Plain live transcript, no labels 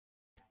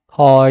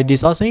Hi,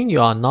 this is Asing.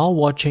 You are now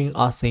watching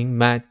Asing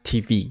Math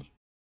TV.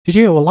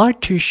 Today I would like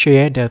to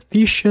share the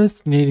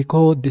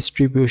Fisher-Snedecor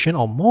distribution,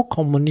 or more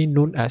commonly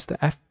known as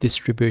the F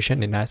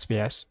distribution in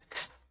SPS.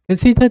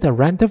 Consider the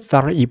random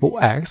variable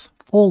x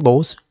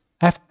follows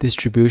F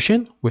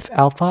distribution with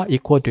alpha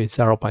equal to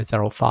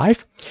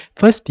 0.05,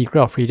 first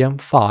degree of freedom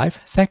 5,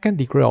 second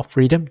degree of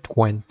freedom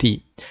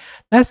 20.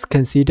 Let's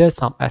consider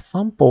some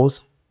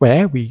examples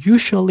where we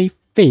usually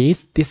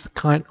face this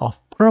kind of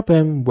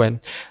problem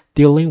when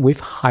dealing with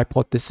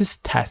hypothesis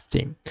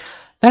testing.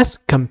 Let's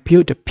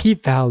compute the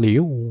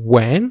p-value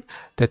when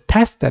the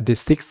test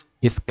statistics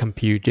is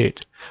computed.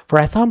 For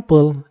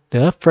example,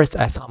 the first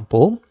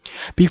example,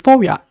 before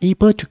we are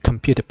able to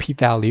compute the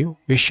p-value,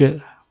 we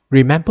should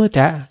remember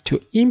that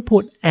to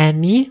input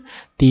any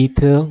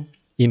data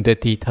in the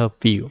data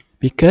field,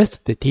 because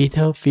the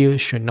data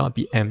field should not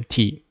be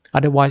empty.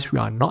 Otherwise, we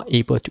are not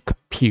able to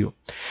compute.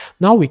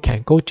 Now we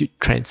can go to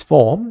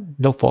transform,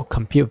 look for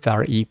compute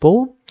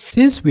variable.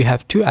 Since we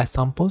have two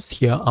examples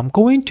here, I'm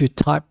going to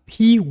type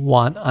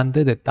P1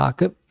 under the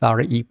target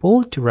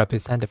variable to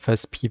represent the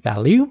first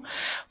p-value.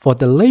 For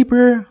the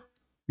label,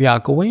 we are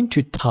going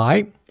to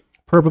type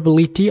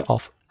probability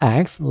of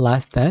x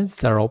less than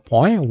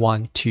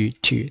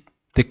 0.122.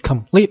 The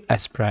complete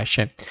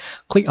expression.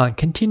 Click on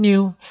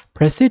continue,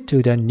 proceed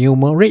to the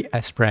numeric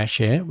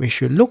expression. We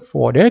should look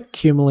for the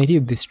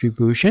cumulative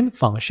distribution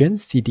function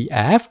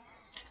CDF,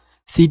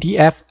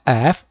 CDF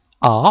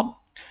of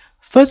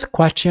first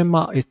question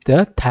mark is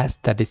the test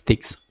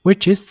statistics,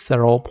 which is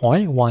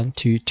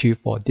 0.122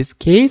 for this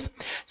case.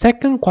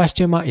 Second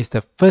question mark is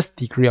the first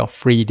degree of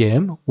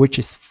freedom, which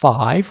is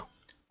 5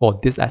 for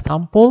this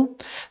example.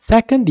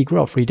 Second degree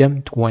of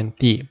freedom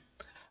 20.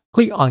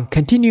 Click on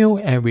continue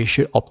and we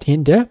should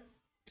obtain the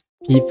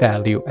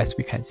p-value as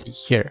we can see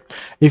here.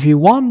 If you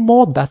want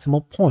more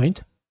decimal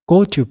point,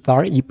 go to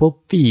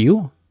variable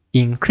field,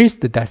 increase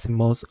the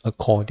decimals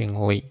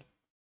accordingly.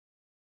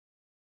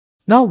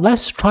 Now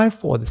let's try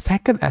for the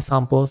second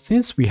example.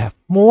 Since we have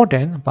more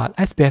than, but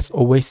SPS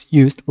always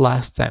used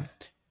less than.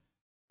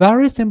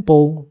 Very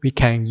simple, we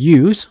can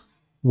use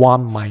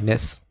 1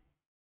 minus.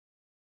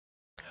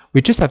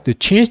 We just have to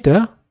change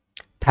the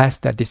test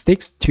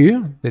statistics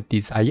to the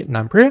desired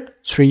number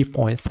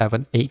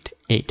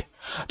 3.788.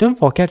 Don't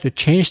forget to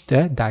change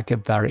the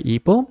target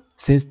variable.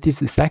 Since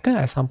this is second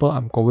example,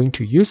 I'm going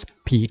to use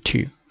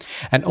P2.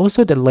 And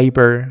also the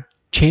label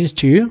change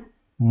to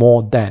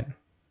more than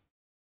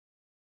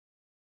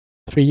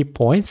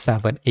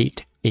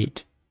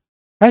 3.788.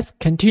 Press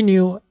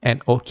continue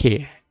and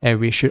OK, and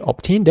we should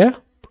obtain the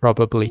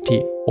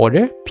probability or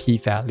the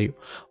p-value.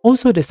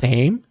 Also the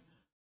same,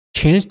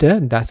 change the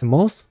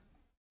decimals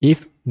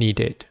if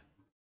needed.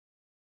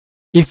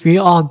 If we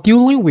are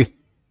dealing with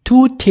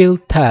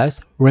two-tailed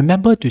test,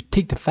 remember to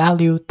take the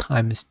value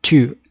times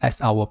 2 as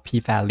our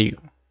p-value.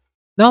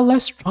 Now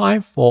let's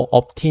try for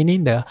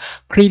obtaining the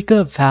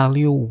critical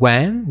value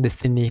when the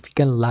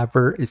significant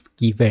level is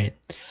given.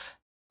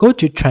 Go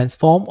to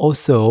transform,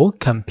 also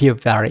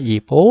compute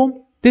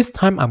variable. This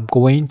time I'm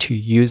going to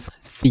use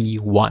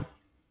C1.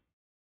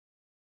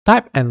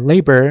 Type and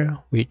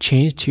label we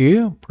change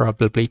to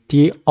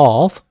probability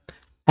of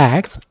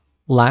x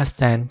less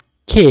than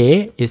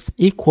k is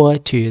equal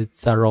to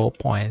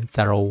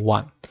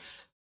 0.01.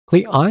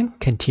 Click on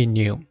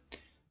continue.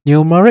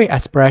 Numeric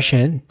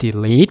expression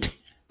delete.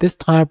 This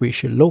time we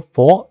should look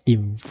for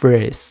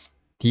inverse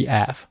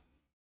df.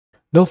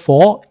 Look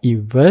for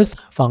inverse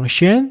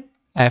function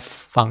f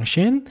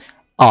function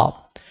of.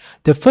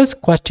 The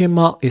first question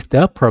mark is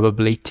the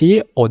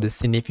probability or the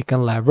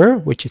significant level,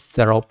 which is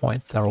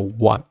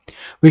 0.01.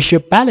 We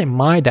should bear in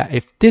mind that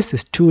if this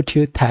is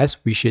two-tailed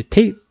test, we should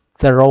take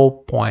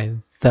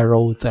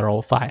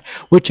 0.005,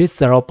 which is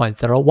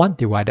 0.01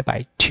 divided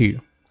by 2.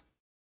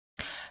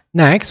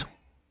 Next,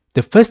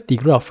 the first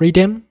degree of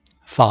freedom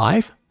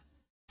 5,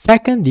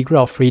 second degree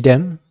of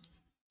freedom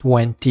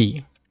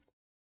 20.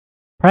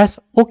 Press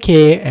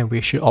OK and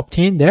we should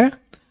obtain the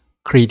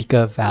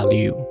critical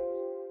value.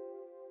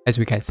 As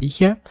we can see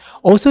here,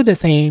 also the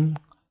same,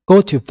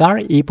 go to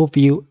variable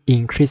view,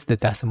 increase the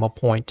decimal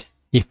point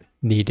if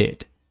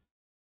needed.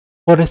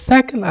 For the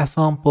second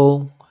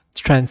example,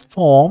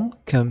 transform,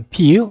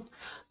 compute,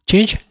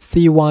 change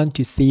C1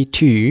 to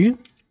C2,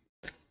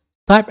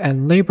 type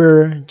and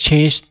label,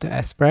 change the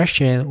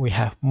expression, we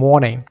have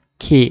more than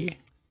k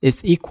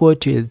is equal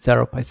to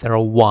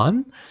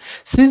 0.01.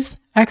 Since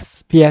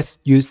SPS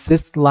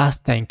uses less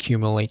than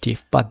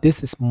cumulative, but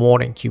this is more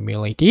than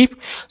cumulative,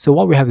 so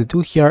what we have to do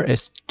here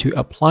is to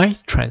apply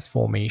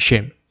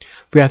transformation.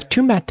 We have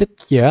two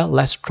methods here.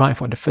 Let's try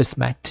for the first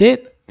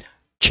method.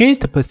 Change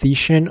the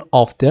position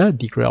of the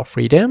degree of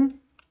freedom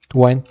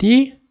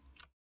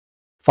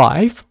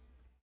 25,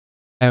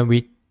 and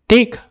we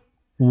take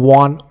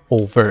 1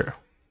 over.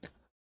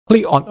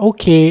 Click on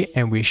OK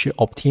and we should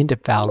obtain the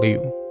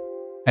value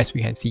as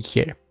we can see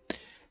here.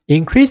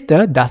 Increase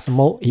the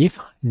decimal if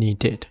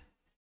needed.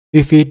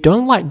 If you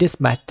don't like this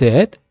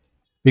method,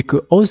 we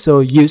could also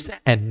use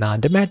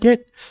another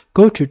method.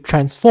 Go to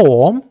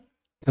transform,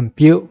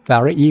 compute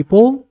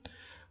variable,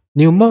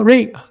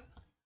 numeric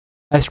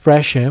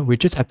expression, we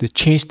just have to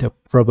change the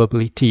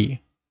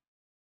probability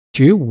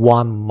to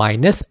 1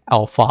 minus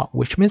alpha,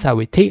 which means I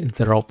will take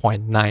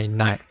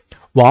 0.99,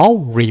 while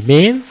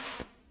remain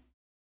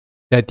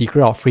the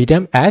degree of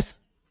freedom as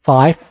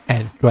 5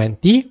 and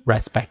 20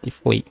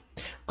 respectively.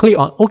 Click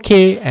on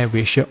OK and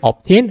we should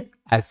obtain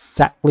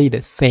exactly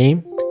the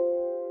same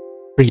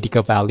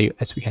critical value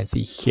as we can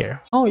see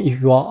here. Now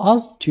if you are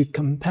asked to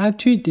compare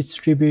two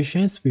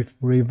distributions with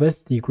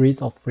reverse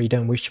degrees of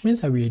freedom, which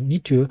means that we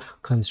need to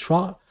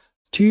construct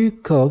two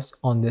curves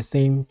on the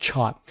same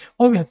chart.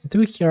 What we have to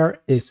do here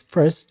is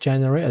first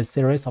generate a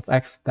series of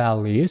x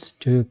values.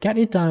 To get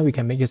it done, we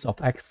can make use of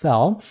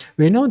Excel.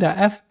 We know that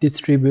f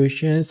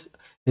distributions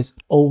is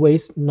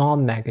always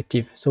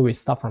non-negative, so we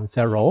start from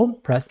 0,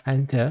 press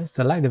enter,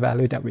 select the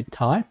value that we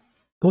type,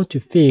 go to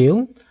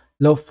field,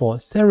 look for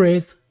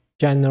series,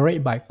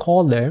 generate by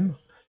column.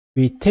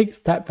 We take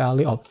step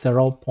value of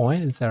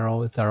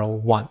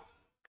 0.001.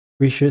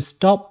 We should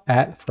stop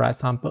at, for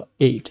example,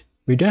 8.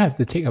 We don't have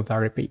to take a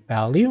very big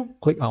value.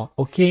 Click on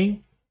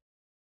OK.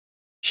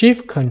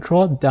 Shift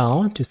Ctrl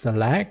down to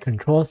select,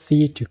 Ctrl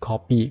C to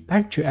copy.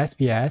 Back to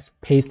SPS,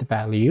 paste the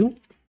value.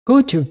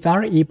 Go to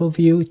variable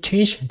view,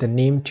 change the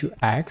name to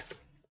X.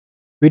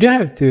 We don't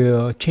have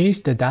to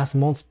change the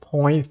decimal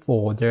point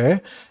for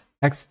the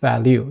X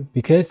value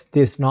because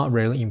this is not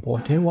really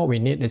important. What we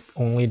need is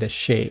only the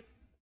shape.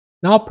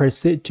 Now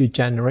proceed to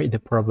generate the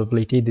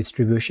probability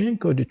distribution.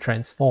 Go to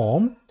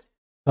transform,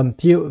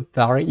 compute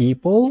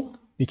variable.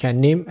 We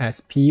can name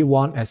as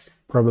P1 as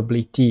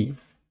probability.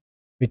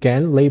 We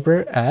can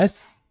label as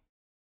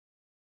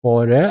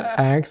for the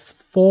X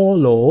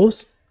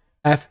follows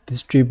F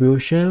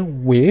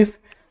distribution with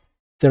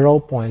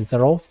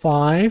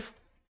 0.05,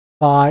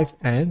 5,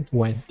 and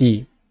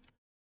 20.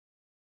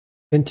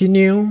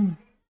 Continue.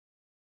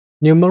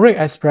 Numeric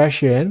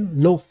expression,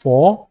 look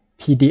for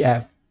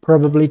PDF,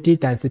 probability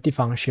density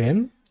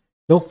function.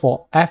 Look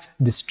for F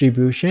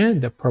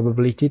distribution, the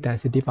probability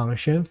density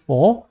function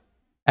for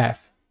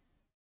F.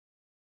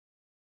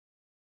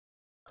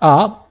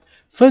 Up,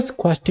 first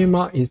question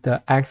mark is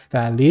the X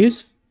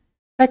values.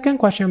 Second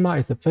question mark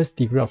is the first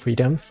degree of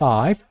freedom,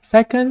 5.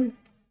 Second,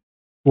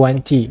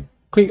 20.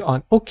 Click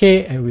on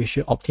OK and we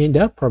should obtain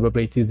the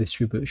probability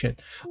distribution.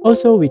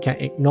 Also, we can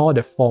ignore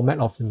the format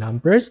of the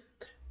numbers.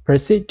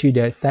 Proceed to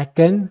the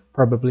second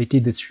probability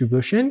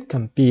distribution,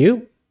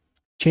 compute,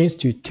 change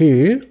to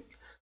 2.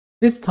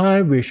 This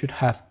time we should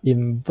have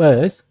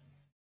inverse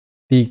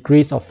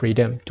degrees of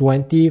freedom,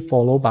 20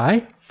 followed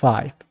by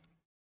 5.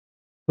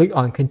 Click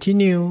on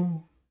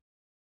continue,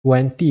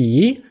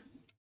 20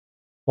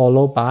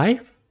 followed by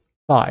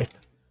 5.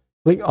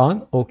 Click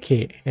on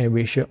OK and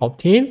we should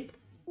obtain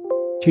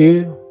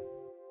two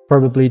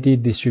probability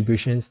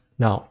distributions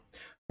now.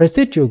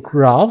 Proceed to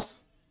graphs,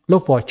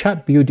 look for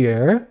chart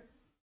builder,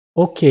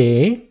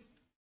 OK.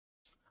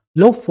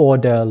 Look for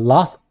the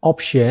last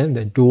option,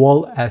 the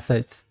dual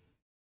assets.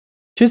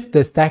 Choose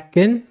the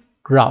second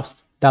graphs,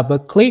 double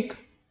click.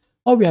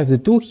 All we have to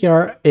do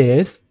here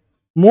is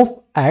move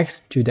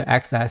X to the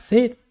X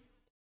asset,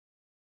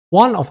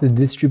 one of the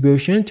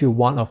distribution to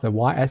one of the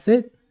Y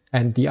asset,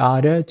 and the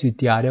other to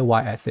the other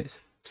Y assets.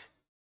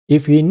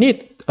 If we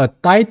need a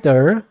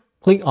title,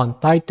 click on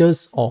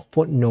titles or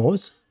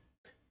footnotes.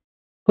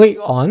 Click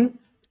on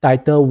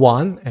title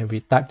 1 and we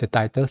type the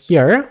title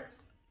here.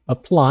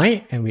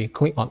 Apply and we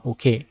click on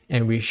OK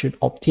and we should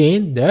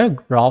obtain the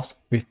graphs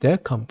with the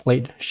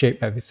complete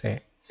shape as we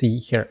see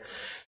here.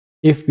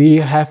 If we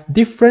have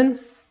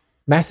different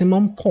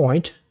maximum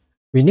point,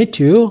 we need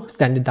to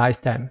standardize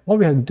them. What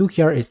we have to do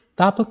here is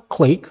double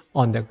click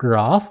on the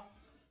graph.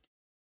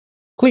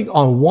 Click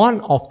on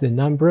one of the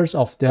numbers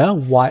of the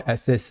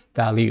y-axis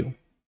value.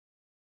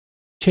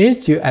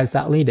 Change to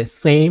exactly the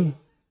same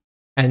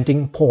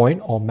ending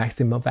point or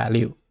maximum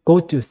value. Go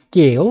to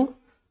scale.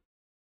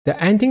 The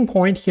ending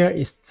point here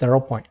is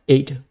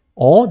 0.8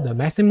 or the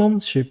maximum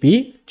should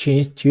be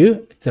changed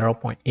to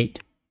 0.8.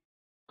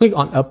 Click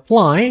on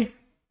apply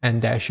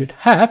and that should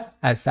have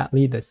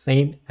exactly the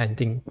same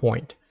ending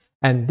point.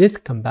 And this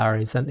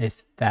comparison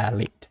is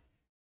valid.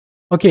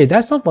 Okay,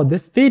 that's all for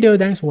this video.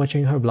 Thanks for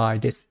watching. Hope you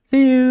like this.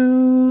 See you.